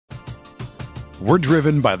We're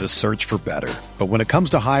driven by the search for better. But when it comes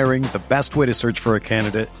to hiring, the best way to search for a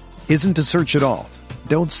candidate isn't to search at all.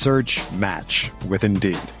 Don't search, match with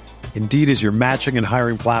Indeed. Indeed is your matching and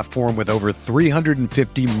hiring platform with over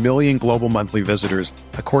 350 million global monthly visitors,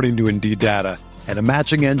 according to Indeed data, and a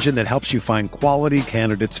matching engine that helps you find quality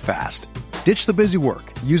candidates fast. Ditch the busy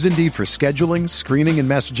work. Use Indeed for scheduling, screening, and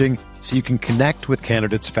messaging so you can connect with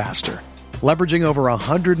candidates faster. Leveraging over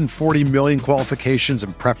 140 million qualifications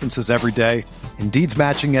and preferences every day, Indeed's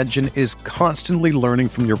matching engine is constantly learning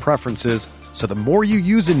from your preferences, so the more you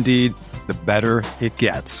use Indeed, the better it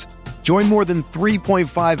gets. Join more than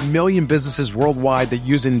 3.5 million businesses worldwide that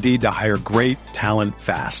use Indeed to hire great talent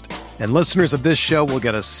fast. And listeners of this show will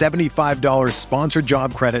get a $75 sponsored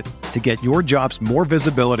job credit to get your jobs more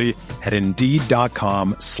visibility at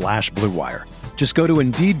Indeed.com/Blue Wire. Just go to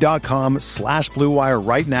Indeed.com/Blue Wire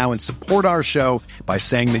right now and support our show by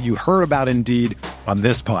saying that you heard about Indeed on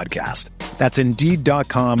this podcast. That's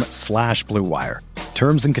Indeed.com/Blue Wire.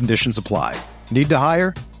 Terms and conditions apply. Need to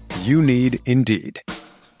hire? You need Indeed.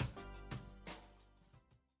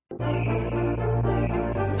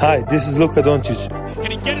 Hi, this is Luka Doncic. Can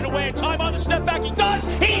he get it away in time on the step back? He does!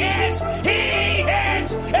 He hits! He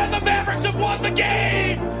hits! And the Mavericks have won the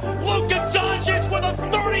game! Luka Doncic with a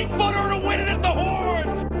 30-footer to win it at the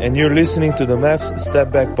horn! And you're listening to the Mavs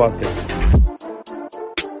Step Back Podcast.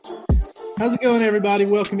 How's it going, everybody?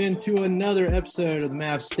 Welcome into another episode of the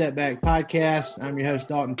Mavs Step Back Podcast. I'm your host,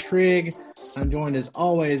 Dalton Trigg. I'm joined, as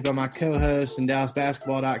always, by my co-host and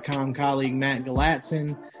DallasBasketball.com colleague, Matt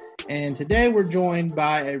Galatson. And today we're joined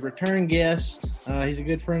by a return guest. He's a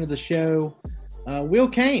good friend of the show, Will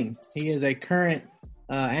Cain. He is a current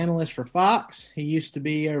analyst for Fox. He used to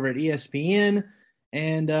be over at ESPN.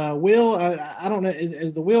 And Will, I don't know,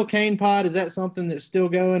 is the Will Cain pod, is that something that's still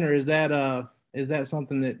going, or is that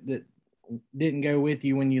something that didn't go with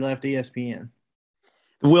you when you left ESPN?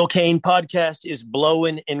 The Will Cain podcast is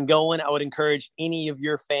blowing and going. I would encourage any of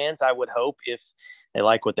your fans, I would hope, if they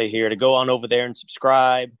like what they hear, to go on over there and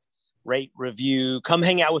subscribe, rate, review, come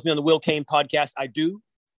hang out with me on the Will Cain podcast. I do,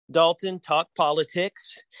 Dalton, talk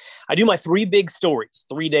politics. I do my 3 big stories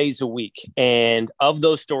 3 days a week. And of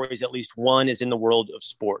those stories, at least one is in the world of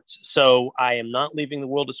sports. So I am not leaving the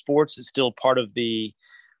world of sports. It's still part of the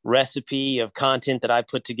recipe of content that I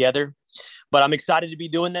put together. But I'm excited to be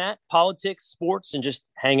doing that. Politics, sports, and just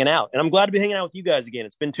hanging out. And I'm glad to be hanging out with you guys again.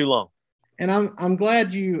 It's been too long. And I'm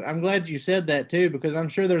glad you said that too, because I'm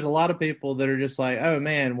sure there's a lot of people that are just like, oh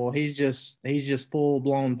man, well he's just full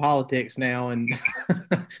blown politics now and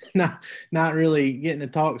not really getting to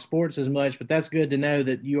talk sports as much. But that's good to know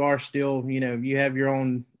that you are still, you have your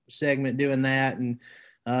own segment doing that, and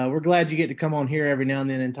we're glad you get to come on here every now and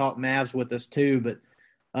then and talk Mavs with us too. But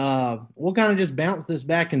we'll kind of just bounce this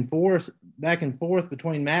back and forth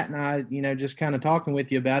between Matt and I, just kind of talking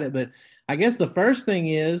with you about it. But I guess the first thing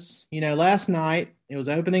is, last night, it was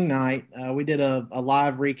opening night. We did a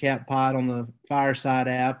live recap pod on the Fireside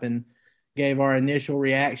app and gave our initial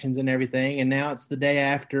reactions and everything. And now it's the day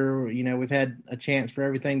after, we've had a chance for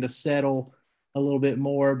everything to settle a little bit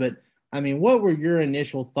more. But, what were your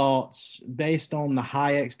initial thoughts based on the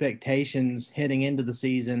high expectations heading into the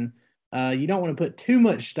season? You don't want to put too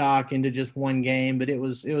much stock into just one game, but it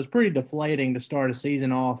was pretty deflating to start a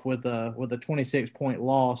season off with a 26-point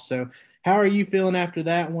loss. So how are you feeling after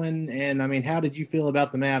that one? And how did you feel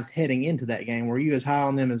about the Mavs heading into that game? Were you as high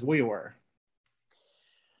on them as we were?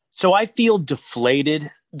 So I feel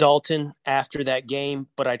deflated, Dalton, after that game,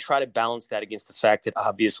 but I try to balance that against the fact that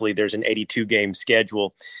obviously there's an 82-game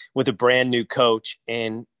schedule with a brand new coach,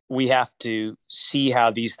 and we have to see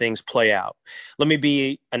how these things play out. Let me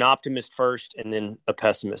be an optimist first and then a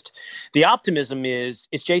pessimist. The optimism is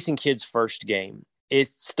it's Jason Kidd's first game.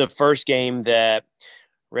 It's the first game that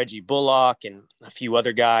Reggie Bullock and a few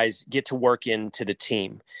other guys get to work into the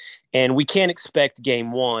team. And we can't expect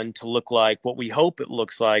game 1 to look like what we hope it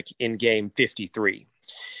looks like in game 53.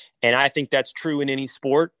 And I think that's true in any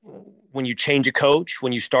sport. When you change a coach,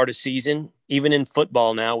 when you start a season, even in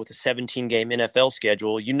football now with a 17-game NFL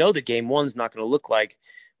schedule, you know that game 1's not going to look like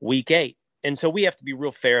week 8. And so we have to be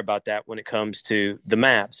real fair about that when it comes to the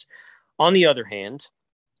Mavs. On the other hand,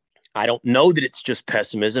 I don't know that it's just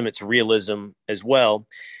pessimism. It's realism as well.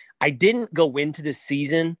 I didn't go into this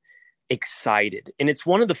season excited. And it's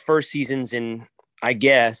one of the first seasons in, I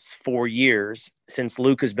guess, 4 years since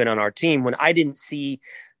Luke has been on our team when I didn't see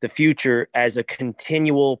the future as a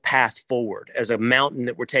continual path forward, as a mountain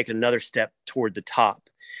that we're taking another step toward the top.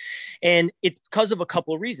 And it's because of a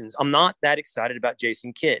couple of reasons. I'm not that excited about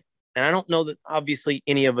Jason Kidd. And I don't know that obviously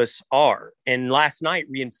any of us are. And last night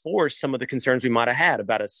reinforced some of the concerns we might have had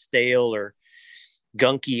about a stale or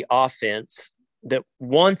gunky offense. that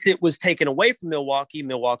once it was taken away from Milwaukee,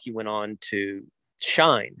 Milwaukee went on to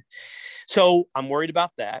shine. So I'm worried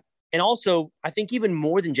about that. And also, I think even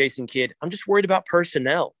more than Jason Kidd, I'm just worried about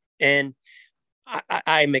personnel. And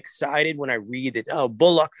I'm excited when I read that,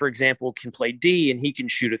 Bullock, for example, can play D and he can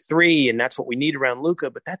shoot a three, and that's what we need around Luka.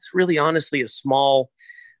 But that's really honestly a small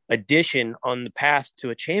addition on the path to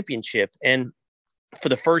a championship. And for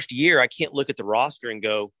the first year, I can't look at the roster and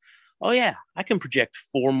go, oh, yeah, I can project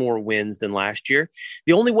 4 more wins than last year.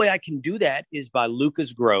 The only way I can do that is by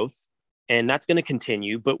Luka's growth, and that's going to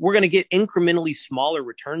continue. But we're going to get incrementally smaller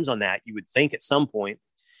returns on that, you would think, at some point.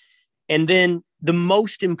 And then the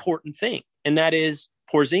most important thing, and that is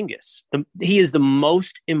Porzingis. He is the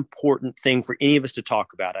most important thing for any of us to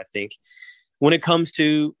talk about, I think, when it comes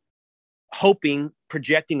to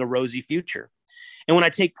projecting a rosy future. And when I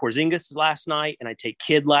take Porzingis last night, and I take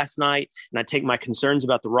Kidd last night, and I take my concerns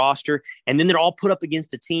about the roster, and then they're all put up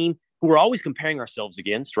against a team who we're always comparing ourselves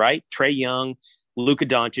against, right? Trae Young, Luka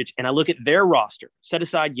Doncic, and I look at their roster, set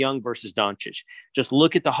aside Young versus Doncic, just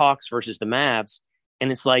look at the Hawks versus the Mavs,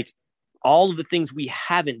 and it's like all of the things we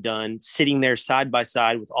haven't done sitting there side by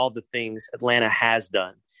side with all the things Atlanta has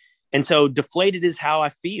done. And so deflated is how I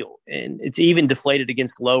feel, and it's even deflated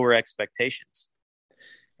against lower expectations.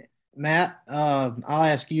 Matt, I'll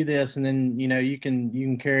ask you this, and then, you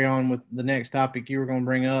can carry on with the next topic you were going to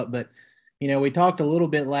bring up. But, we talked a little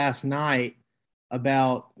bit last night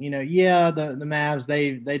about, the Mavs,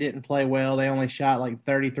 they didn't play well. They only shot like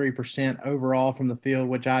 33% overall from the field,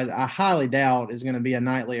 which I highly doubt is going to be a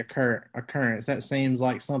nightly occurrence. That seems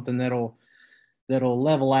like something that'll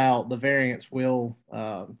level out. The variance will,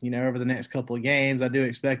 over the next couple of games. I do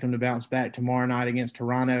expect them to bounce back tomorrow night against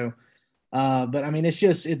Toronto. But I mean,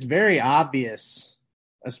 it's very obvious,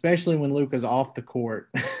 especially when Luka's off the court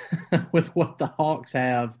with what the Hawks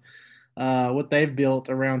have, what they've built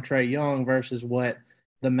around Trae Young versus what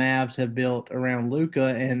the Mavs have built around Luka.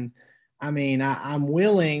 And I mean,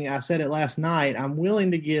 I said it last night, I'm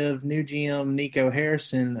willing to give new GM Nico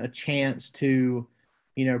Harrison a chance to,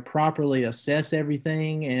 properly assess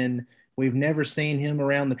everything. And we've never seen him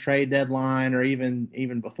around the trade deadline or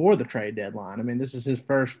even before the trade deadline. I mean, this is his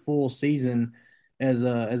first full season as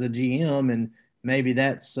a GM, and maybe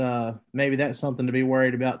that's something to be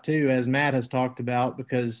worried about too, as Matt has talked about,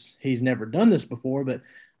 because he's never done this before. But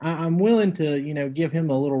I'm willing to, give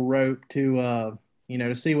him a little rope to,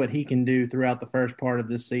 to see what he can do throughout the first part of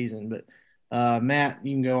this season. But Matt,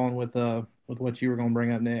 you can go on with what you were going to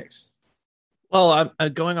bring up next. Well,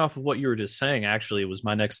 I'm going off of what you were just saying, actually, was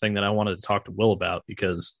my next thing that I wanted to talk to Will about,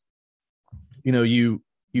 because, you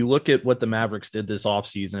look at what the Mavericks did this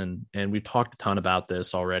offseason, and we've talked a ton about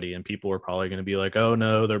this already, and people are probably going to be like, oh,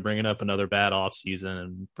 no, they're bringing up another bad offseason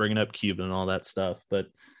and bringing up Cuban and all that stuff. But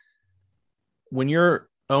when you're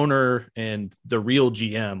owner and the real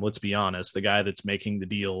GM, let's be honest, the guy that's making the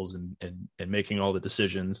deals and making all the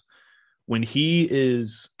decisions, when he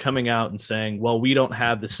is coming out and saying, well, we don't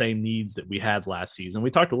have the same needs that we had last season.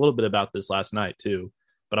 We talked a little bit about this last night too,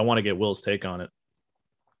 but I want to get Will's take on it.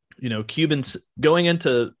 Cuban's going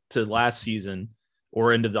into last season,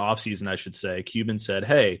 or into the offseason, I should say, Cuban said,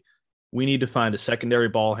 hey, we need to find a secondary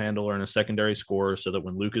ball handler and a secondary scorer so that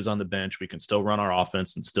when Luke is on the bench, we can still run our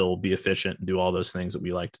offense and still be efficient and do all those things that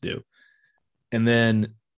we like to do. And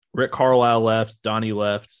then Rick Carlisle left, Donnie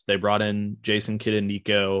left. They brought in Jason Kidd and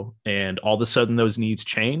Nico, and all of a sudden those needs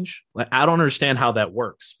change. I don't understand how that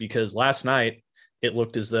works, because last night it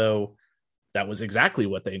looked as though that was exactly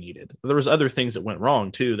what they needed. There was other things that went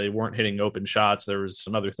wrong too. They weren't hitting open shots. There was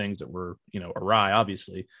some other things that were, awry,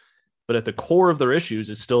 obviously. But at the core of their issues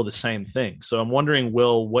is still the same thing. So I'm wondering,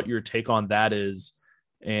 Will, what your take on that is,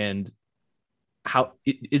 and how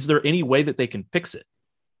is there any way that they can fix it?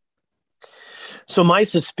 So my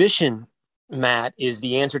suspicion, Matt, is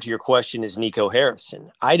the answer to your question is Nico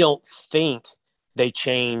Harrison. I don't think they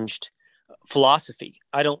changed philosophy.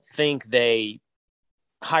 I don't think they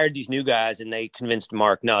hired these new guys and they convinced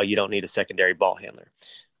Mark, no, you don't need a secondary ball handler.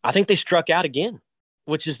 I think they struck out again,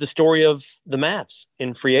 which is the story of the Mavs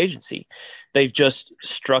in free agency. They've just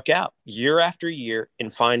struck out year after year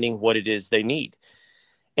in finding what it is they need.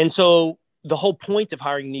 And so the whole point of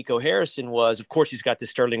hiring Nico Harrison was, of course, he's got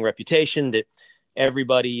this sterling reputation that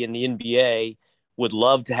everybody in the NBA would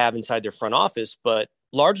love to have inside their front office, but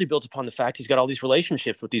largely built upon the fact he's got all these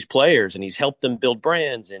relationships with these players and he's helped them build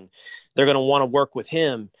brands and they're going to want to work with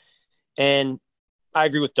him. And I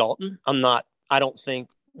agree with Dalton. I don't think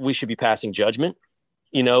we should be passing judgment.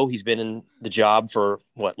 He's been in the job for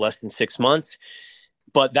less than 6 months,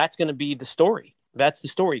 but that's going to be the story. That's the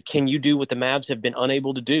story. Can you do what the Mavs have been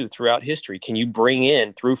unable to do throughout history? Can you bring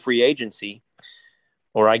in through free agency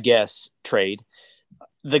or I guess trade,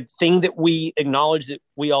 the thing that we acknowledge that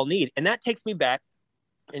we all need. And that takes me back,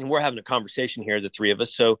 and we're having a conversation here, the three of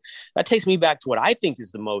us. So that takes me back to what I think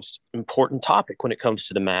is the most important topic when it comes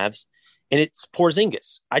to the Mavs, and it's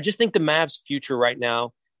Porzingis. I just think the Mavs' future right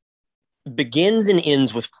now begins and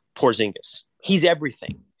ends with Porzingis. He's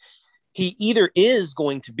everything. He either is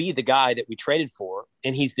going to be the guy that we traded for,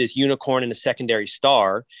 and he's this unicorn and a secondary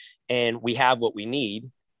star, and we have what we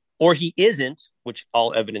need, or he isn't, which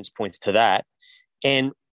all evidence points to that.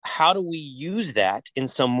 And how do we use that in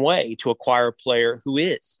some way to acquire a player who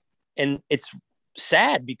is? And it's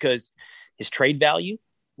sad because his trade value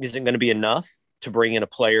isn't going to be enough to bring in a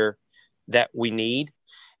player that we need.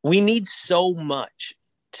 We need so much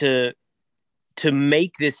to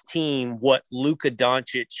make this team what Luka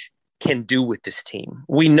Doncic can do with this team.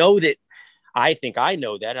 We know that. I think I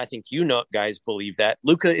know that. I think guys believe that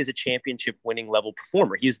Luka is a championship winning level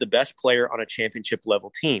performer. He is the best player on a championship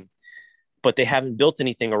level team, but they haven't built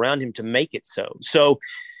anything around him to make it so. So,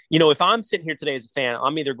 if I'm sitting here today as a fan,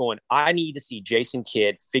 I'm either going, I need to see Jason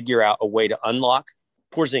Kidd figure out a way to unlock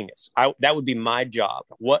Porzingis. That would be my job.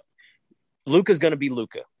 Luka's going to be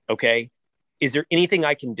Luka. Okay. Is there anything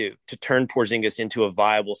I can do to turn Porzingis into a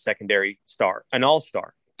viable secondary star, an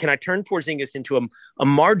all-star? Can I turn Porzingis into a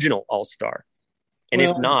marginal all-star? And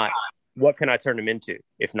if not, what can I turn him into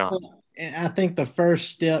if not? I think the first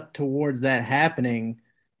step towards that happening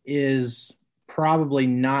is probably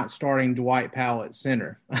not starting Dwight Powell at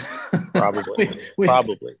center. Probably.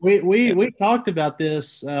 We talked about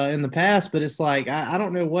this in the past, but it's like I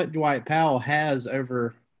don't know what Dwight Powell has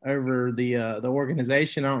over the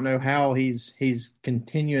organization. I don't know how he's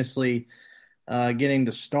continuously getting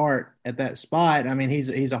to start at that spot. I mean, he's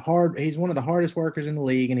one of the hardest workers in the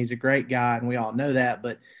league, and he's a great guy, and we all know that.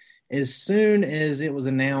 But as soon as it was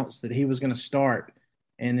announced that he was going to start,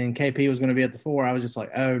 and then KP was going to be at the 4, I was just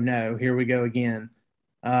like, oh no, here we go again,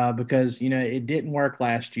 because it didn't work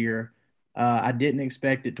last year. I didn't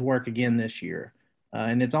expect it to work again this year,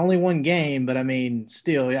 and it's only one game, but I mean,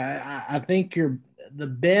 still, I think the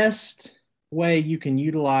best way you can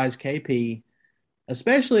utilize KP,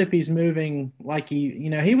 especially if he's moving like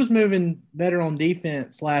he was moving better on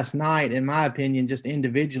defense last night, in my opinion, just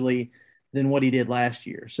individually than what he did last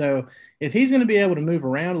year. So if he's going to be able to move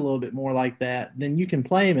around a little bit more like that, then you can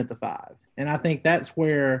play him at the 5. And I think that's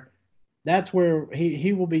where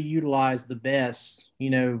he will be utilized the best,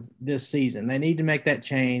 this season. They need to make that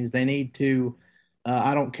change. They need to,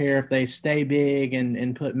 I don't care if they stay big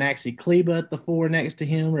and put Maxi Kleba at the 4 next to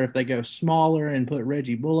him, or if they go smaller and put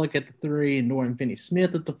Reggie Bullock at the 3 and Dorian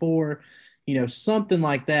Finney-Smith at the 4, something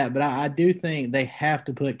like that. But I do think they have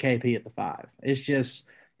to put KP at the 5.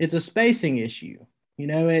 It's a spacing issue.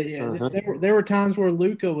 There were times where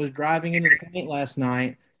Luka was driving into the paint last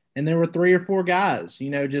night, and there were 3 or 4 guys,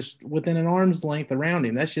 just within an arm's length around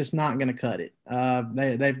him. That's just not going to cut it.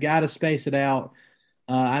 They've got to space it out.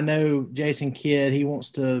 I know Jason Kidd, he wants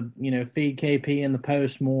to, feed KP in the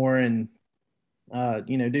post more and,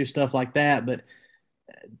 do stuff like that. But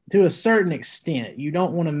to a certain extent, you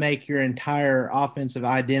don't want to make your entire offensive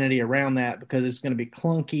identity around that, because it's going to be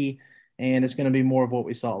clunky and it's going to be more of what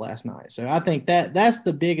we saw last night. So I think that's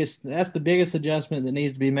the biggest adjustment that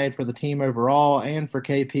needs to be made for the team overall and for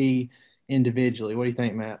KP individually. What do you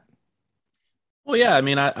think, Matt? Well, yeah, I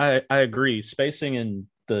mean, I agree. Spacing in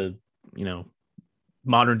the,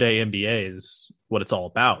 modern day NBA is what it's all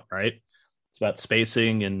about, right? It's about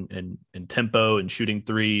spacing and tempo and shooting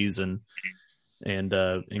threes and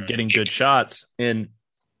getting good shots. And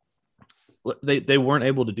they weren't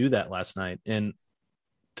able to do that last night. And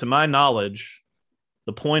to my knowledge,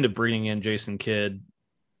 the point of bringing in Jason Kidd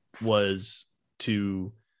was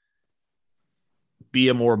to be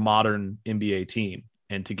a more modern NBA team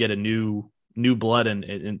and to get a new blood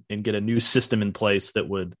and get a new system in place that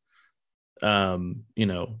would,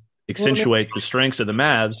 accentuate the strengths of the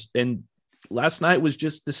Mavs. And last night was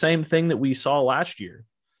just the same thing that we saw last year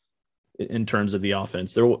in terms of the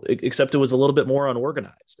offense, except it was a little bit more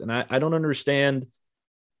unorganized. And I don't understand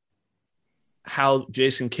how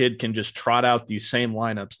Jason Kidd can just trot out these same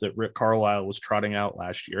lineups that Rick Carlisle was trotting out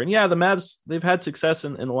last year. And yeah, the Mavs, they've had success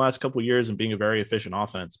in the last couple of years in being a very efficient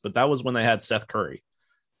offense, but that was when they had Seth Curry,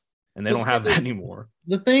 and they don't have that anymore.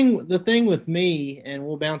 The thing with me, and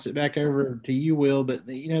we'll bounce it back over to you, Will, but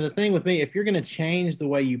the thing with me, if you're going to change the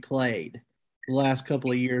way you played the last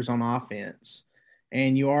couple of years on offense,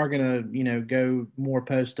 and you are going to, go more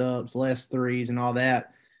post-ups, less threes and all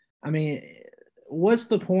that, I mean, what's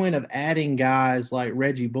the point of adding guys like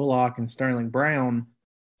Reggie Bullock and Sterling Brown,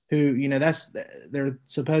 who, they're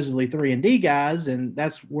supposedly 3-and-D guys, and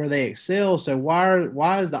that's where they excel. So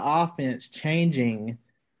why is the offense changing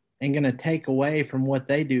and going to take away from what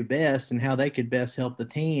they do best and how they could best help the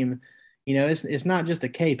team. You know, it's not just a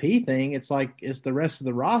KP thing. It's like it's the rest of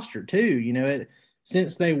the roster too. You know,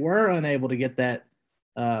 since they were unable to get that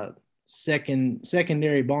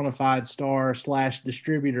secondary bona fide star /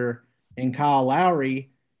 distributor in Kyle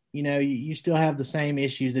Lowry, you know, you still have the same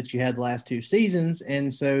issues that you had the last 2 seasons.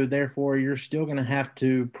 And so therefore you're still going to have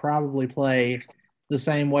to probably play the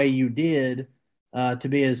same way you did to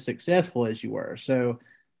be as successful as you were. So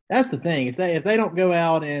that's the thing. If they don't go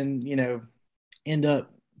out and, you know, end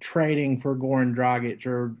up trading for Goran Dragic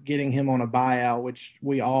or getting him on a buyout, which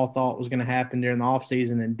we all thought was going to happen during the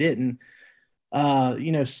offseason and didn't,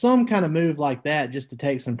 you know, some kind of move like that just to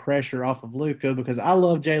take some pressure off of Luka, because I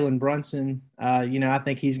love Jalen Brunson. You know, I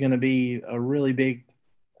think he's going to be a really big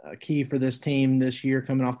key for this team this year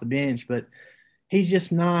coming off the bench, but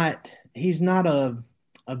he's not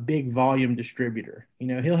a big volume distributor. You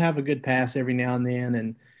know, he'll have a good pass every now and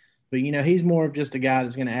then, but you know, he's more of just a guy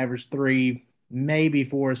that's going to average 3, maybe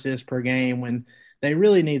 4 assists per game, when they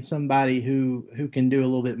really need somebody who can do a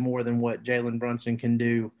little bit more than what Jalen Brunson can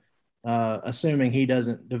do, assuming he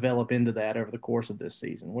doesn't develop into that over the course of this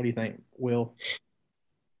season. What do you think, Will?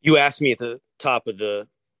 You asked me at the top of the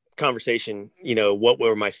conversation, you know, what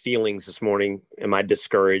were my feelings this morning? Am I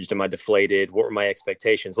discouraged? Am I deflated? What were my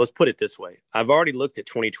expectations? Let's put it this way. I've already looked at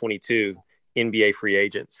 2022 NBA free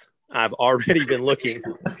agents. I've already been looking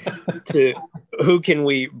to who can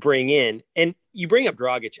we bring in. And you bring up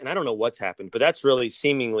Dragic, and I don't know what's happened, but that's really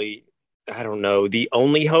seemingly, I don't know, the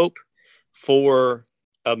only hope for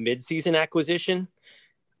a midseason acquisition.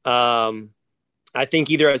 I think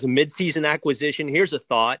either as a midseason acquisition, here's a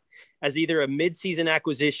thought, as either a midseason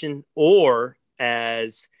acquisition or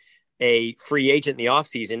as a free agent in the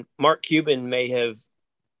offseason, Mark Cuban may have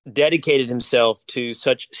dedicated himself to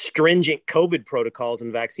such stringent COVID protocols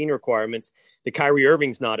and vaccine requirements that Kyrie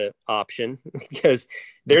Irving's not an option, because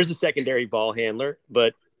there's a secondary ball handler,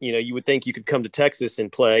 but you know, you would think you could come to Texas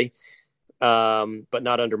and play, but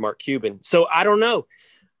not under Mark Cuban. So I don't know.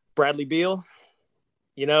 Bradley Beal,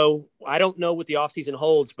 you know, I don't know what the offseason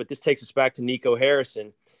holds, but this takes us back to Nico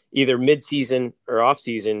Harrison. Either midseason or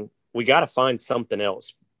offseason, we got to find something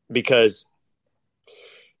else, because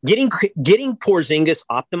getting Porzingis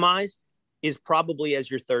optimized is probably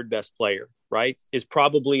as your third best player, right? Is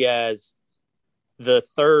probably as the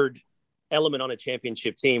third element on a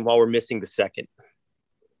championship team while we're missing the second.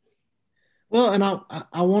 Well, and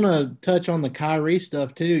I want to touch on the Kyrie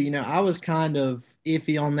stuff too. You know, I was kind of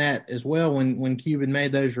iffy on that as well when Cuban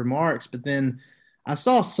made those remarks, but then I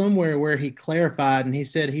saw somewhere where he clarified and he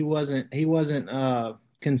said he wasn't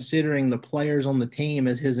considering the players on the team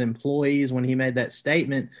as his employees when he made that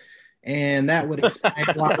statement, and that would explain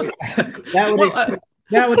why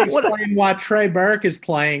explain why Trey Burke is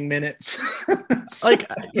playing minutes. Like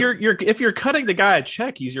if you're cutting the guy a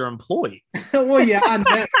check, he's your employee. Well, yeah,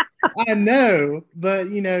 I know, but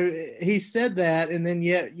you know, he said that, and then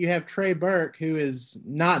yet you have Trey Burke, who is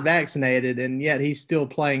not vaccinated, and yet he's still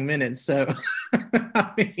playing minutes. So,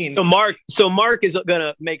 I mean, so Mark is going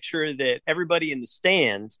to make sure that everybody in the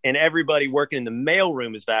stands and everybody working in the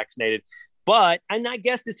mailroom is vaccinated. But, and I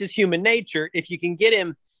guess this is human nature, if you can get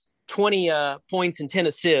him 20 points and 10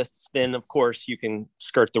 assists, then of course you can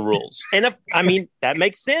skirt the rules. And that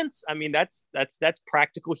makes sense. I mean, that's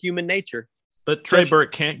practical human nature. But Trey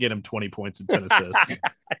Burke can't get him 20 points and 10 assists.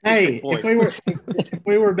 Hey, if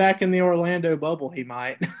we were back in the Orlando bubble, he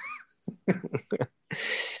might.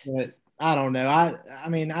 But I don't know. I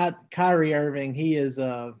mean, Kyrie Irving, he is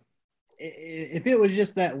if it was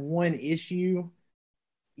just that one issue,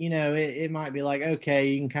 you know, it might be like, okay,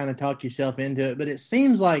 you can kind of talk yourself into it, but it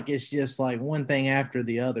seems like it's just like one thing after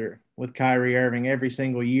the other with Kyrie Irving every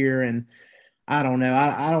single year. And I don't know.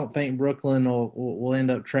 I don't think Brooklyn will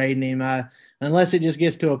end up trading him. Unless it just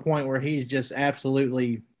gets to a point where he's just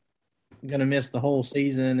absolutely going to miss the whole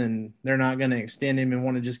season and they're not going to extend him and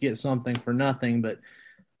want to just get something for nothing. But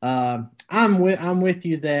I'm with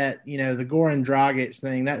you that, you know, the Goran Dragic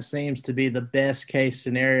thing, that seems to be the best case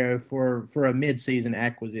scenario for a midseason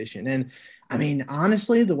acquisition. And I mean,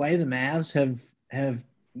 honestly, the way the Mavs have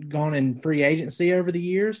gone in free agency over the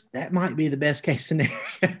years, that might be the best case scenario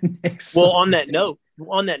next Well, summer. on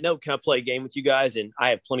that note, can I play a game with you guys? And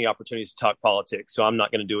I have plenty of opportunities to talk politics, so I'm not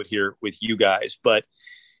going to do it here with you guys, but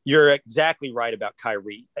you're exactly right about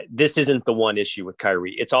Kyrie. This isn't the one issue with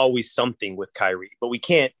Kyrie. It's always something with Kyrie, but we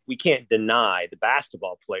can't deny the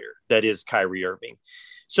basketball player that is Kyrie Irving.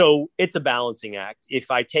 So it's a balancing act. If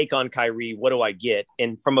I take on Kyrie, what do I get?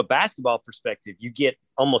 And from a basketball perspective, you get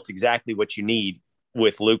almost exactly what you need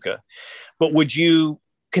with Luka. But would you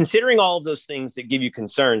considering all of those things that give you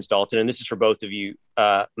concerns, Dalton, and this is for both of you,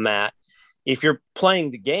 Matt, if you're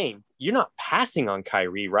playing the game, you're not passing on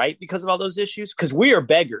Kyrie, right? Because of all those issues? Because we are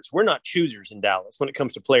beggars. We're not choosers in Dallas when it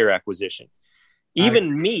comes to player acquisition.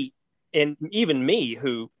 Even me,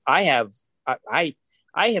 who I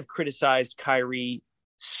have criticized Kyrie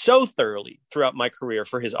so thoroughly throughout my career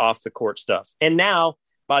for his off the court stuff. And now,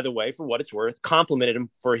 by the way, for what it's worth, complimented him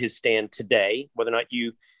for his stand today. Whether or not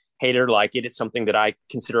you hate it or like it, it's something that I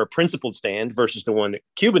consider a principled stand versus the one that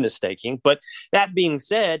Cuban is taking. But that being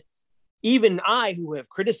said, even I, who have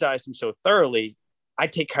criticized him so thoroughly, I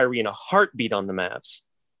take Kyrie in a heartbeat on the Mavs.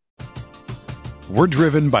 We're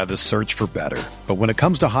driven by the search for better. But when it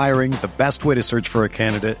comes to hiring, the best way to search for a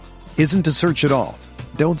candidate isn't to search at all.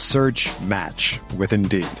 Don't search, match with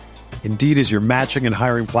Indeed. Indeed is your matching and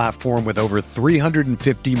hiring platform with over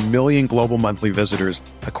 350 million global monthly visitors,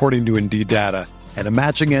 according to Indeed data, and a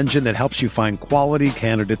matching engine that helps you find quality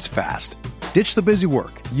candidates fast. Ditch the busy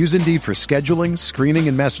work. Use Indeed for scheduling, screening,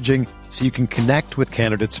 and messaging so you can connect with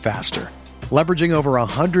candidates faster. Leveraging over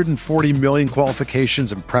 140 million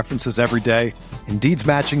qualifications and preferences every day, Indeed's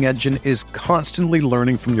matching engine is constantly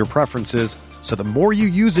learning from your preferences, so the more you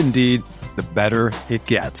use Indeed, the better it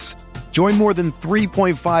gets. Join more than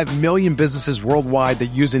 3.5 million businesses worldwide that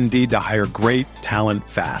use Indeed to hire great talent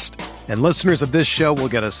fast. And listeners of this show will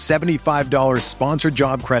get a $75 sponsored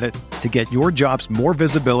job credit to get your jobs more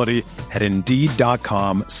visibility at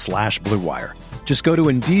Indeed.com/Blue Wire. Just go to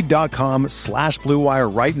Indeed.com/Blue Wire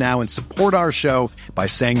right now and support our show by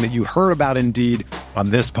saying that you heard about Indeed on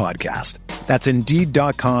this podcast. That's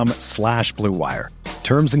Indeed.com/Blue Wire.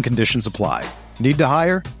 Terms and conditions apply. Need to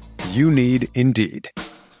hire? You need Indeed.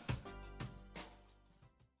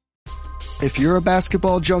 If you're a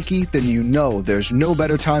basketball junkie, then you know there's no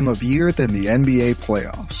better time of year than the NBA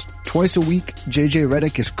playoffs. Twice a week, JJ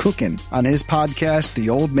Redick is cooking on his podcast, The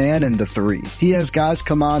Old Man and the Three. He has guys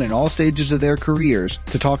come on in all stages of their careers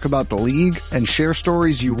to talk about the league and share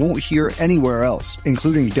stories you won't hear anywhere else,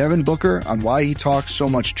 including Devin Booker on why he talks so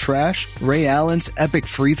much trash, Ray Allen's epic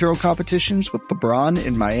free throw competitions with LeBron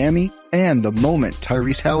in Miami, and the moment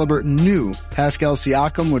Tyrese Halliburton knew Pascal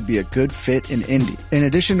Siakam would be a good fit in Indy. In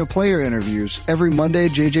addition to player interviews, every Monday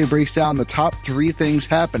JJ breaks down the top 3 things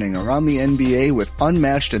happening around the NBA with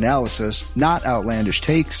unmatched analysis, not outlandish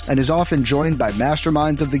takes, and is often joined by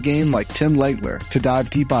masterminds of the game like Tim Legler to dive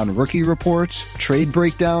deep on rookie reports, trade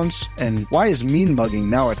breakdowns, and why is mean mugging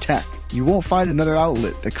now a tech? You won't find another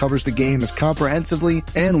outlet that covers the game as comprehensively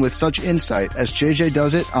and with such insight as JJ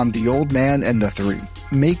does it on The Old Man and the Three.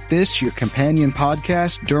 Make this your companion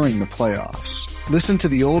podcast during the playoffs. Listen to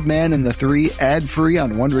The Old Man and the Three ad-free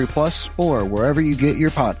on Wondery Plus or wherever you get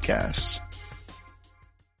your podcasts.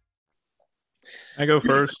 I go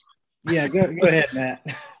first. Yeah, go ahead,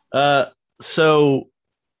 Matt. So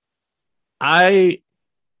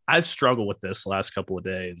I've struggled with this the last couple of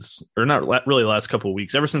days, or not really the last couple of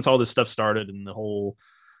weeks, ever since all this stuff started and the whole,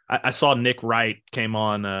 I saw Nick Wright came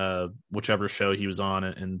on whichever show he was on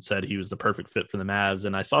and said he was the perfect fit for the Mavs.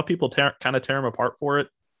 And I saw people kind of tear him apart for it,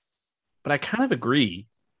 but I kind of agree.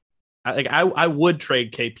 I would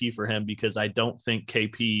trade KP for him because I don't think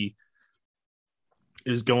KP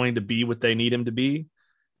is going to be what they need him to be.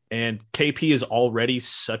 And KP is already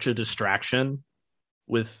such a distraction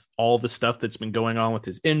with all the stuff that's been going on with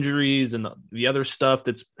his injuries and the other stuff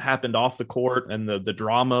that's happened off the court and the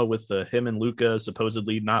drama with him and Luka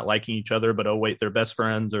supposedly not liking each other, but oh wait, they're best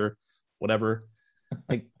friends or whatever.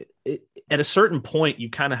 Like at a certain point, you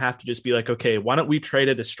kind of have to just be like, okay, why don't we trade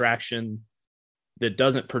a distraction that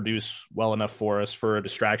doesn't produce well enough for us for a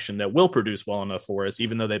distraction that will produce well enough for us,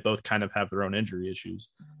 even though they both kind of have their own injury issues.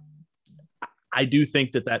 I do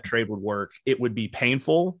think that trade would work. It would be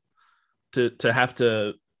painful to have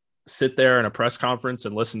to sit there in a press conference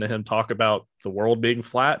and listen to him talk about the world being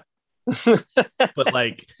flat. But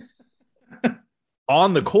like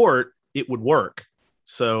on the court, it would work.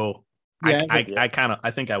 So yeah,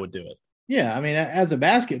 I think I would do it. Yeah. I mean, as a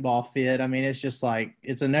basketball fit, I mean, it's just like,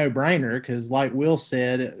 it's a no brainer. Cause like Will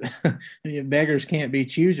said, beggars can't be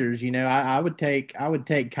choosers. You know, I would take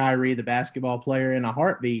Kyrie, the basketball player, in a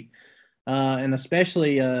heartbeat. And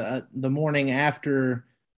especially the morning after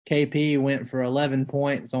KP went for 11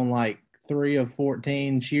 points on like 3 of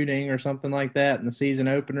 14 shooting or something like that in the season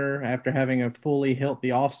opener after having a fully healthy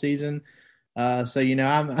offseason. So, you know,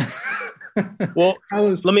 I'm well,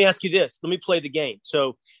 let me ask you this. Let me play the game.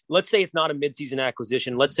 So let's say it's not a midseason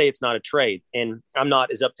acquisition. Let's say it's not a trade. And I'm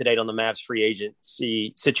not as up to date on the Mavs free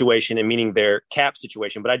agency situation and meaning their cap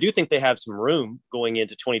situation, but I do think they have some room going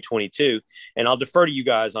into 2022. And I'll defer to you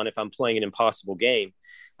guys on if I'm playing an impossible game.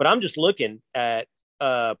 But I'm just looking at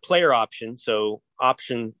player option, so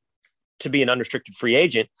option to be an unrestricted free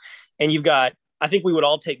agent. And you've got, I think we would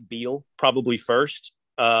all take Beal probably first.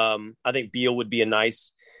 I think Beal would be a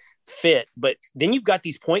nice fit. But then you've got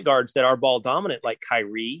these point guards that are ball dominant, like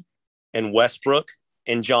Kyrie and Westbrook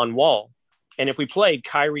and John Wall. And if we played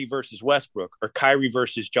Kyrie versus Westbrook or Kyrie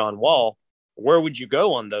versus John Wall, where would you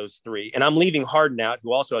go on those three? And I'm leaving Harden out,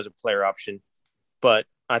 who also has a player option. But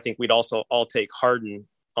I think we'd also all take Harden,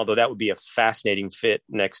 although that would be a fascinating fit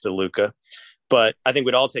next to Luka. But I think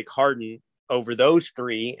we'd all take Harden over those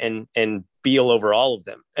three and Beal over all of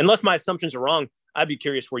them. Unless my assumptions are wrong, I'd be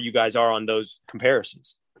curious where you guys are on those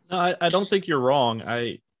comparisons. No, I don't think you're wrong.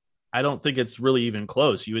 I don't think it's really even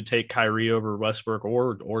close. You would take Kyrie over Westbrook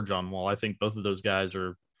or John Wall. I think both of those guys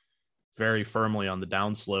are very firmly on the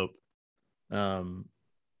downslope.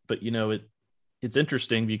 But it's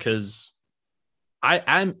interesting because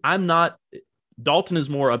I'm not. Dalton is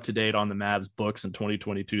more up to date on the Mavs books in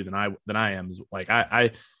 2022 than I am. Like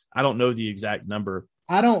I don't know the exact number.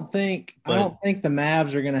 I don't think the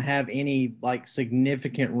Mavs are going to have any like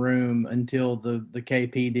significant room until the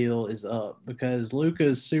KP deal is up, because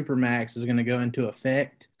Luka's Supermax is going to go into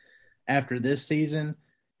effect after this season,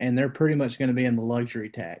 and they're pretty much going to be in the luxury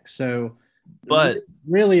tax. So, but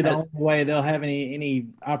really, the only way they'll have any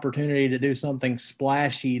opportunity to do something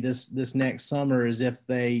splashy this next summer is if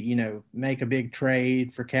they make a big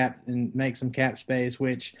trade for cap and make some cap space,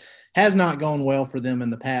 which has not gone well for them in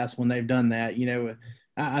the past when they've done that.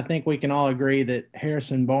 I think we can all agree that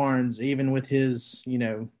Harrison Barnes, even with his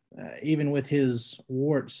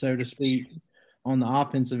warts, so to speak, on the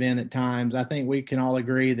offensive end at times, I think we can all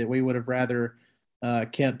agree that we would have rather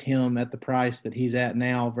kept him at the price that he's at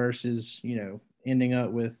now versus, ending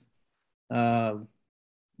up with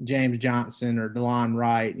James Johnson or DeLon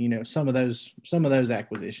Wright, some of those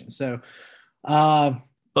acquisitions. So,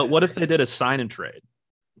 but what if they did a sign and trade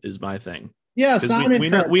is my thing. Yeah,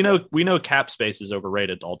 we know cap space is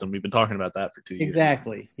overrated, Dalton. We've been talking about that for 2 years.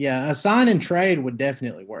 Exactly. Yeah, a sign and trade would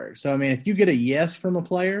definitely work. So, I mean, if you get a yes from a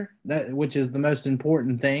player, which is the most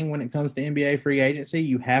important thing when it comes to NBA free agency,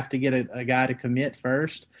 you have to get a guy to commit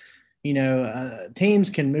first. Teams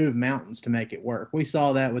can move mountains to make it work. We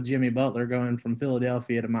saw that with Jimmy Butler going from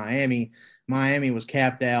Philadelphia to Miami. Miami was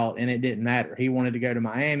capped out, and it didn't matter. He wanted to go to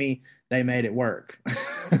Miami. They made it work.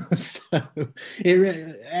 So,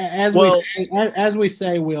 as we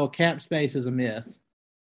say, Will, cap space is a myth.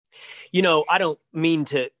 I don't mean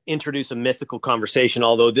to introduce a mythical conversation,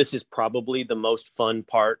 although this is probably the most fun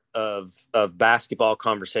part of basketball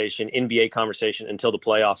conversation, NBA conversation until the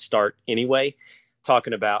playoffs start anyway,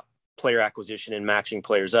 talking about player acquisition and matching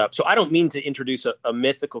players up. So I don't mean to introduce a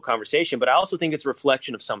mythical conversation, but I also think it's a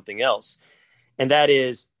reflection of something else. And that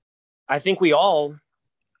is, I think we all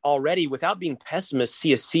already, without being pessimists,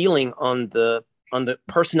 see a ceiling on the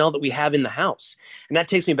personnel that we have in the house. And that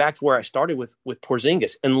takes me back to where I started with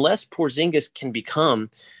Porzingis. Unless Porzingis can become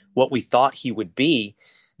what we thought he would be,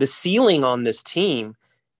 the ceiling on this team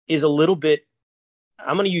is a little bit,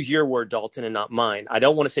 I'm going to use your word, Dalton, and not mine. I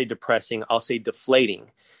don't want to say depressing. I'll say deflating.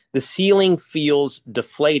 The ceiling feels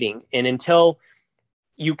deflating. And until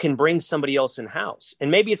you can bring somebody else in house, and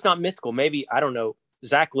maybe it's not mythical. Maybe, I don't know,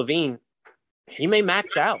 Zach LaVine, he may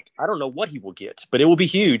max out. I don't know what he will get, but it will be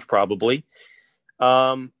huge probably.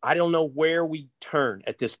 I don't know where we turn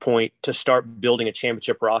at this point to start building a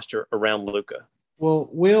championship roster around Luka. Well,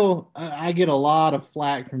 Will, I get a lot of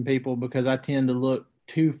flack from people because I tend to look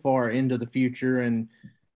too far into the future. And,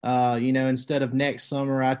 instead of next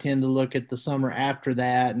summer, I tend to look at the summer after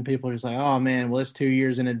that. And people are just like, oh, man, well, it's 2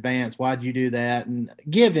 years in advance. Why'd you do that? And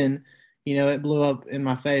given, it blew up in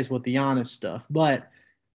my face with the Giannis stuff. But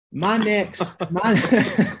my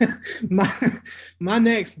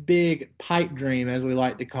next big pipe dream, as we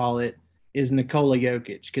like to call it, is Nikola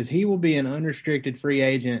Jokic, because he will be an unrestricted free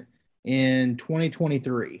agent in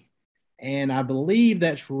 2023. And I believe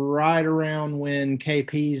that's right around when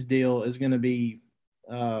KP's deal is going to be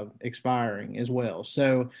expiring as well.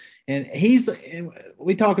 So, and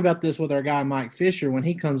we talk about this with our guy Mike Fisher when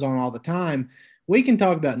he comes on all the time. We can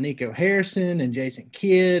talk about Nico Harrison and Jason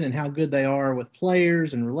Kidd and how good they are with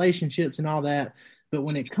players and relationships and all that. But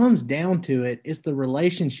when it comes down to it, it's the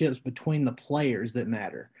relationships between the players that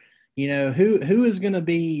matter. Who is going to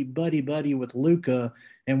be buddy with Luka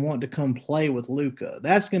and want to come play with Luka?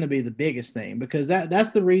 That's going to be the biggest thing, because that's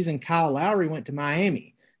the reason Kyle Lowry went to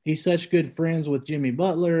Miami. He's such good friends with Jimmy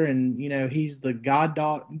Butler, and he's the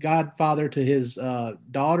godfather to his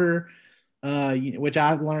daughter. Which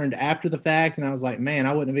I learned after the fact, and I was like, man,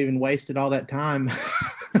 I wouldn't have even wasted all that time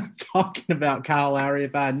talking about Kyle Lowry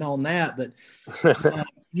if I had known that. But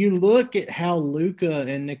you look at how Luka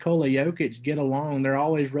and Nikola Jokic get along. They're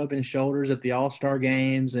always rubbing shoulders at the All-Star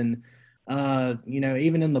games, and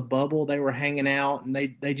even in the bubble, they were hanging out, and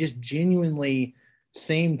they just genuinely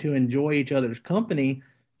seem to enjoy each other's company.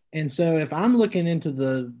 And so, if I'm looking into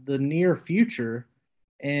the near future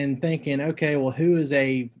and thinking, okay, well, who is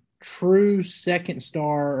a true second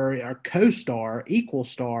star or a co-star, equal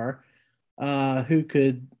star, who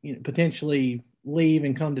could potentially leave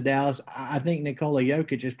and come to Dallas? I think Nikola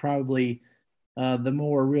Jokic is probably the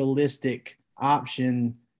more realistic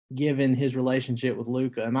option given his relationship with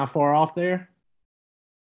Luka. Am I far off there?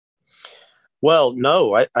 Well,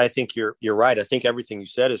 no, I think you're right. I think everything you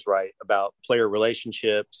said is right about player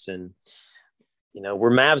relationships, and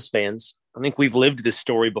we're Mavs fans. I think we've lived this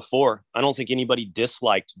story before. I don't think anybody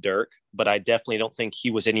disliked Dirk, but I definitely don't think he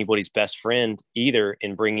was anybody's best friend either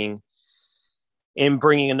in bringing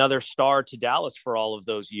another star to Dallas for all of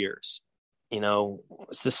those years.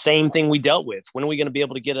 It's the same thing we dealt with. When are we going to be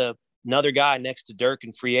able to get another guy next to Dirk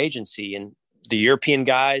in free agency? And the European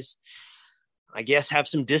guys, I guess, have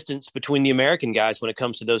some distance between the American guys when it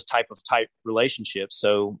comes to those type relationships.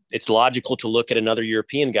 So it's logical to look at another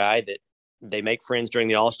European guy that they make friends during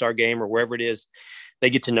the All-Star game or wherever it is. They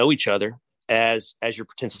get to know each other as your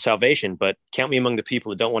potential salvation. But count me among the people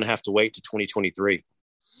that don't want to have to wait to 2023.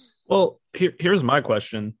 Well, here's my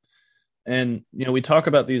question. And, we talk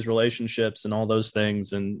about these relationships and all those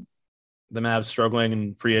things, and the Mavs struggling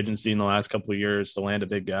in free agency in the last couple of years to land a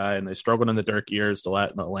big guy, and they struggled in the Dirk years to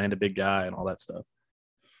land a big guy and all that stuff.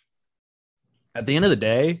 At the end of the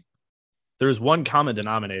day, there's one common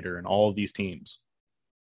denominator in all of these teams,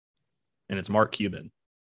 and it's Mark Cuban.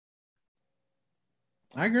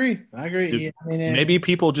 I agree. Maybe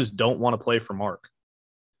people just don't want to play for Mark.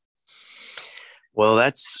 Well,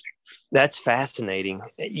 that's fascinating.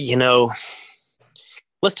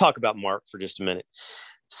 Let's talk about Mark for just a minute.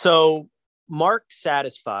 So Mark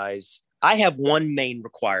satisfies, I have one main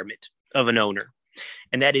requirement of an owner,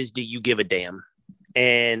 and that is, do you give a damn?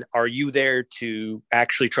 And are you there to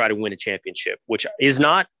actually try to win a championship, which is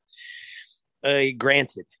not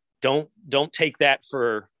granted. Don't take that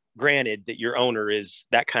for granted that your owner is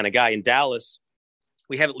that kind of guy. In Dallas,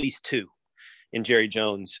 we have at least two, in Jerry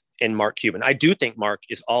Jones and Mark Cuban. I do think Mark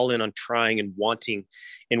is all in on trying and wanting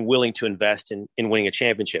and willing to invest in winning a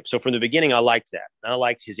championship. So from the beginning, I liked that. I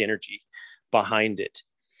liked his energy behind it.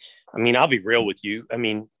 I mean, I'll be real with you. I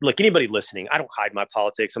mean, look, anybody listening, I don't hide my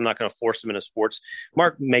politics. I'm not going to force them into sports.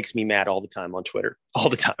 Mark makes me mad all the time on Twitter, all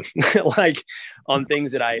the time, like on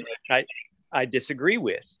things that I disagree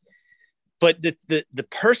with. But the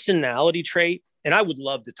personality trait, and I would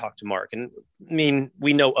love to talk to Mark. And I mean,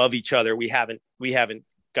 we know of each other. We haven't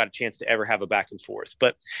got a chance to ever have a back and forth.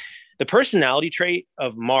 But the personality trait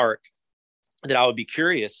of Mark that I would be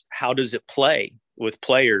curious, how does it play with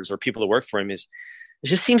players or people that work for him, is there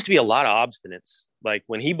just seems to be a lot of obstinance. Like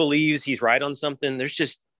when he believes he's right on something,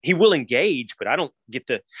 he will engage, but I don't get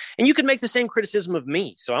and you can make the same criticism of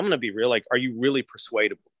me. So I'm going to be real. Like, are you really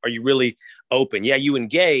persuadable? Are you really open? Yeah, you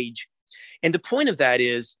engage. And the point of that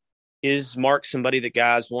is Mark somebody that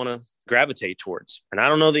guys want to gravitate towards? And I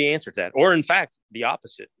don't know the answer to that. Or in fact, the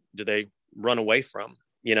opposite. Do they run away from?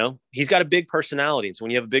 He's got a big personality. And so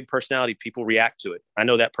when you have a big personality, people react to it. I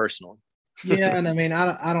know that personally. Yeah. And I mean,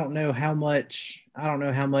 I don't know how much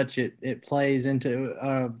it plays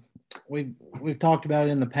into, we've talked about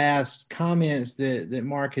it in the past, comments that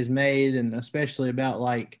Mark has made, and especially about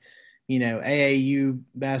AAU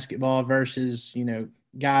basketball versus,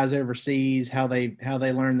 guys overseas, how they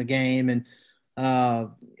learn the game, and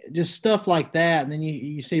just stuff like that. And then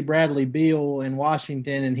you see Bradley Beal in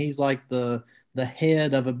Washington, and he's like the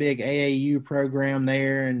head of a big AAU program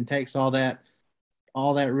there, and takes all that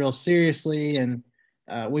real seriously. And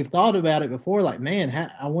we've thought about it before, like,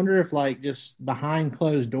 man, I wonder if, like, just behind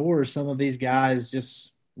closed doors, some of these guys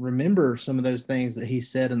just remember some of those things that he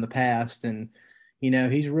said in the past. And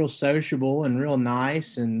he's real sociable and real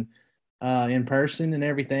nice, and in person and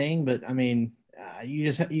everything. But I mean,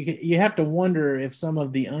 you have to wonder if some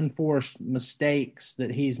of the unforced mistakes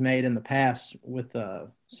that he's made in the past with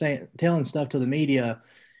telling stuff to the media,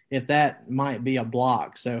 if that might be a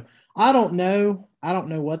block. So I don't know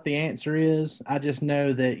what the answer is. I just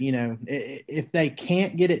know that, if they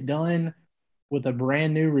can't get it done with a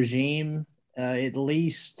brand new regime, at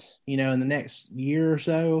least, in the next year or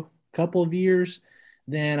so, couple of years,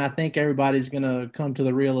 then I think everybody's going to come to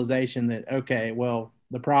the realization that, okay, well,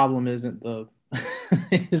 the problem isn't the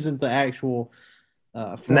actual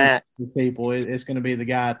Matt people. It's going to be the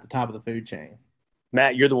guy at the top of the food chain.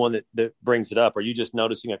 Matt, you're the one that brings it up. Are you just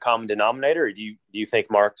noticing a common denominator, or do you think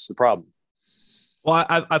Mark's the problem?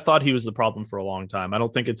 Well, I thought he was the problem for a long time. I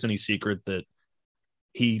don't think it's any secret that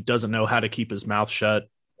he doesn't know how to keep his mouth shut.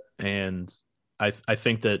 And I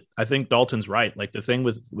think Dalton's right. Like the thing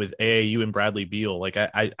with AAU and Bradley Beal, like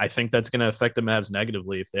I think that's going to affect the Mavs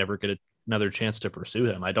negatively if they ever get another chance to pursue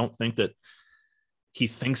him. I don't think that he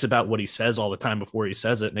thinks about what he says all the time before he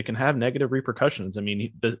says it, and it can have negative repercussions. I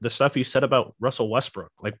mean, the stuff he said about Russell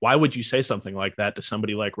Westbrook, like why would you say something like that to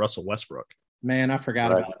somebody like Russell Westbrook? Man, I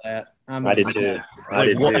forgot about that. I did too.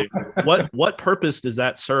 What purpose does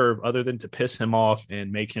that serve other than to piss him off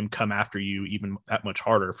and make him come after you even that much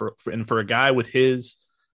harder? For a guy with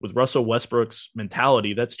Russell Westbrook's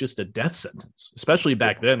mentality, that's just a death sentence, especially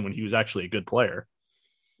back then when he was actually a good player.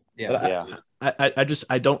 Yeah.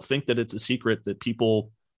 I don't think that it's a secret that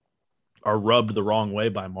people are rubbed the wrong way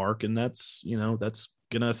by Mark, and that's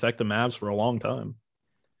going to affect the Mavs for a long time.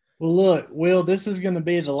 Well, look, Will, this is going to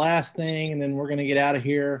be the last thing, and then we're going to get out of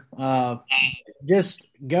here. Just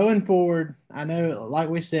going forward, I know, like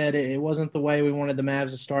we said, it wasn't the way we wanted the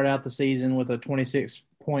Mavs to start out the season with a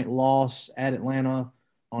 26-point loss at Atlanta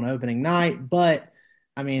on opening night. But,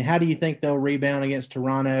 I mean, how do you think they'll rebound against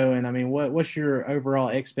Toronto? And, I mean, what's your overall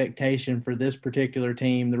expectation for this particular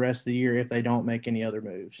team the rest of the year if they don't make any other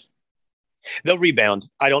moves? They'll rebound.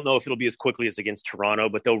 I don't know if it'll be as quickly as against Toronto,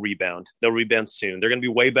 but they'll rebound. They'll rebound soon. They're going to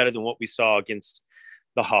be way better than what we saw against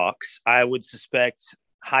the Hawks. I would suspect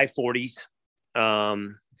high 40s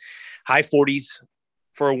for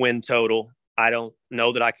a win total. I don't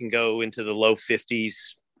know that I can go into the low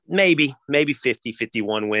 50s, maybe 50,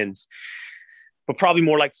 51 wins, but probably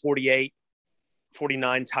more like 48,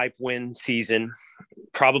 49 type win season,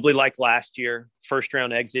 probably like last year, first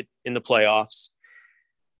round exit in the playoffs.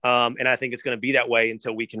 And I think it's going to be that way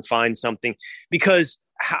until we can find something, because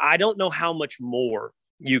I don't know how much more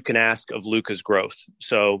you can ask of Luka's growth.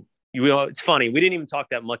 So, it's funny. We didn't even talk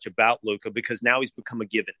that much about Luka because now he's become a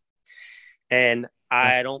given. And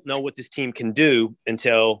I don't know what this team can do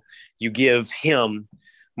until you give him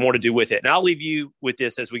more to do with it. And I'll leave you with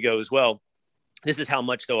this as we go as well. This is how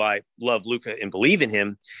much, though, I love Luka and believe in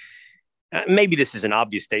him. Maybe this is an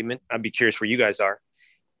obvious statement. I'd be curious where you guys are.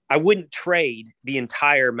 I wouldn't trade the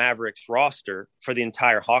entire Mavericks roster for the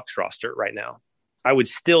entire Hawks roster right now. I would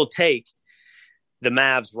still take the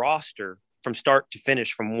Mavs roster from start to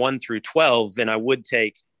finish from 1 through 12 than I would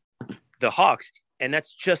take the Hawks. And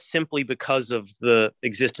that's just simply because of the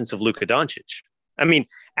existence of Luka Doncic. I mean,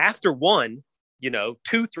 after 2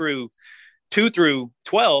 through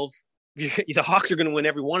 12, the Hawks are going to win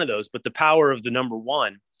every one of those, but the power of the number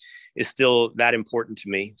 1 is still that important to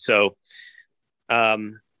me. So,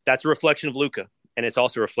 that's a reflection of Luka, and it's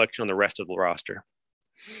also a reflection on the rest of the roster.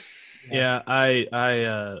 Yeah,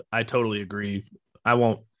 I totally agree. I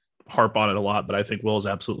won't harp on it a lot, but I think Will is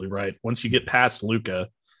absolutely right. Once you get past Luka,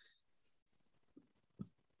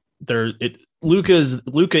 Luka is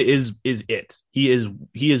it. He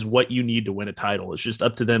is what you need to win a title. It's just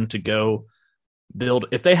up to them to go build.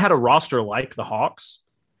 If they had a roster like the Hawks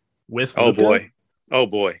with Luka, oh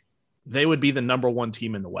boy, they would be the number 1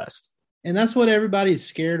 team in the West. And that's what everybody's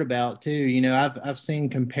scared about too. I've seen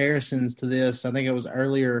comparisons to this. I think it was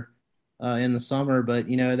earlier in the summer, but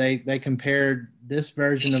they compared this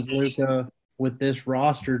version of Luka with this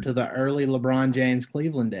roster to the early LeBron James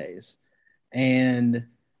Cleveland days. And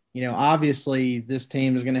obviously this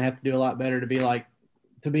team is going to have to do a lot better to be like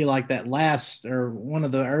that last or one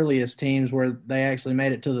of the earliest teams where they actually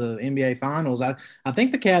made it to the NBA Finals. I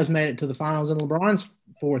think the Cavs made it to the Finals in LeBron's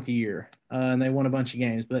 4th year, and they won a bunch of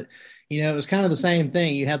games. But it was kind of the same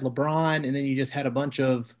thing. You had LeBron, and then you just had a bunch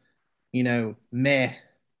of meh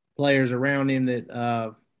players around him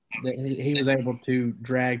that he was able to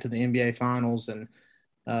drag to the NBA Finals, and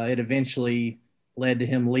it eventually led to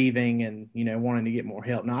him leaving and wanting to get more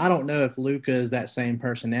help. Now, I don't know if Luka is that same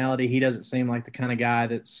personality. He doesn't seem like the kind of guy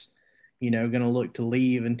that's going to look to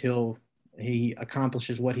leave until he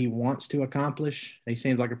accomplishes what he wants to accomplish. He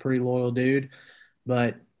seems like a pretty loyal dude,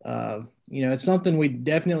 but it's something we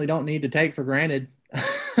definitely don't need to take for granted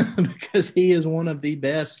because he is one of the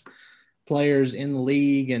best players in the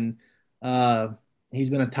league, and he's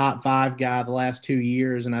been a top 5 guy the last 2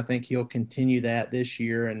 years, and I think he'll continue that this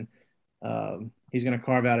year. And he's going to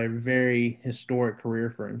carve out a very historic career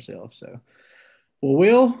for himself. So, well,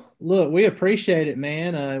 Will, look, we appreciate it,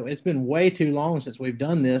 man. It's been way too long since we've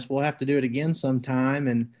done this. We'll have to do it again sometime.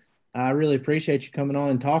 And I really appreciate you coming on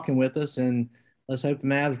and talking with us. And let's hope the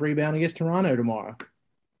Mavs rebound against Toronto tomorrow.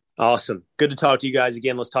 Awesome. Good to talk to you guys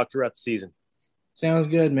again. Let's talk throughout the season. Sounds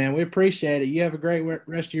good, man. We appreciate it. You have a great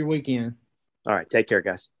rest of your weekend. All right. Take care,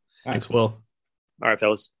 guys. Thanks, Will. All right,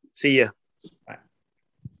 fellas. See ya. Bye.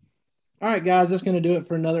 All right, guys, that's going to do it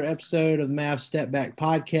for another episode of the Mavs Step Back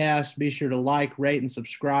Podcast. Be sure to like, rate, and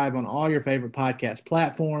subscribe on all your favorite podcast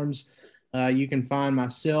platforms. You can find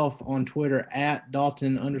myself on Twitter at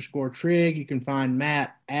Dalton_Trigg. You can find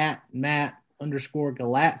Matt at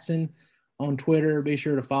Matt_Galatson on Twitter. Be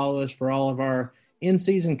sure to follow us for all of our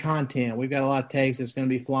in-season content. We've got a lot of tags that's going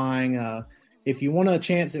to be flying. If you want a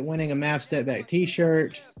chance at winning a Mavs Step Back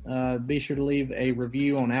t-shirt, be sure to leave a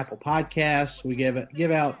review on Apple Podcasts. We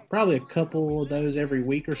give out probably a couple of those every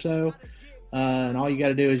week or so. And all you got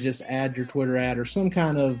to do is just add your Twitter ad or some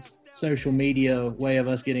kind of social media way of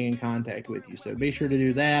us getting in contact with you. So be sure to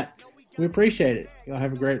do that. We appreciate it. Y'all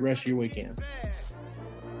have a great rest of your weekend.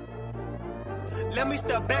 Let me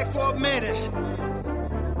step back for a minute.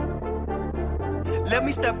 Let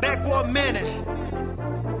me step back for a minute.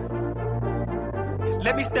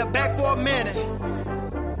 Let me step back for a minute.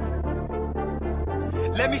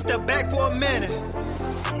 Let me step back for a minute.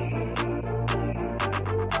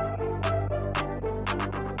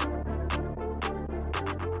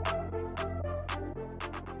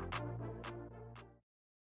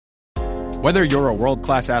 Whether you're a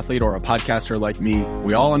world-class athlete or a podcaster like me,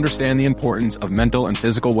 we all understand the importance of mental and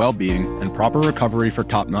physical well-being and proper recovery for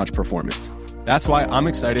top-notch performance. That's why I'm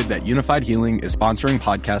excited that Unified Healing is sponsoring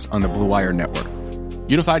podcasts on the Blue Wire Network.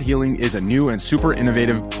 Unified Healing is a new and super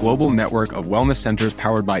innovative global network of wellness centers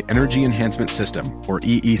powered by Energy Enhancement System, or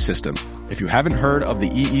EE System. If you haven't heard of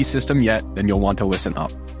the EE System yet, then you'll want to listen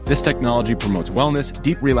up. This technology promotes wellness,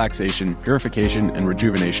 deep relaxation, purification, and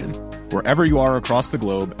rejuvenation. Wherever you are across the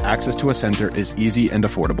globe, access to a center is easy and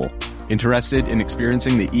affordable. Interested in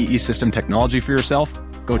experiencing the EE System technology for yourself?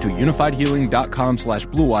 Go to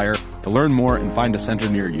unifiedhealing.com/bluewire to learn more and find a center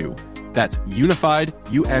near you. That's unified,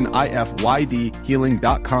 UNIFYD,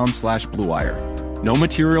 healing.com/bluewire. No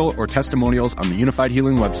material or testimonials on the Unified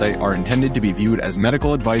Healing website are intended to be viewed as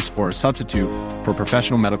medical advice or a substitute for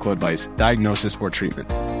professional medical advice, diagnosis, or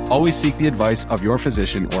treatment. Always seek the advice of your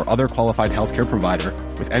physician or other qualified healthcare provider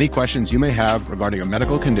with any questions you may have regarding a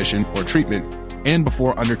medical condition or treatment and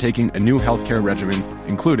before undertaking a new healthcare regimen,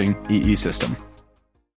 including EE System.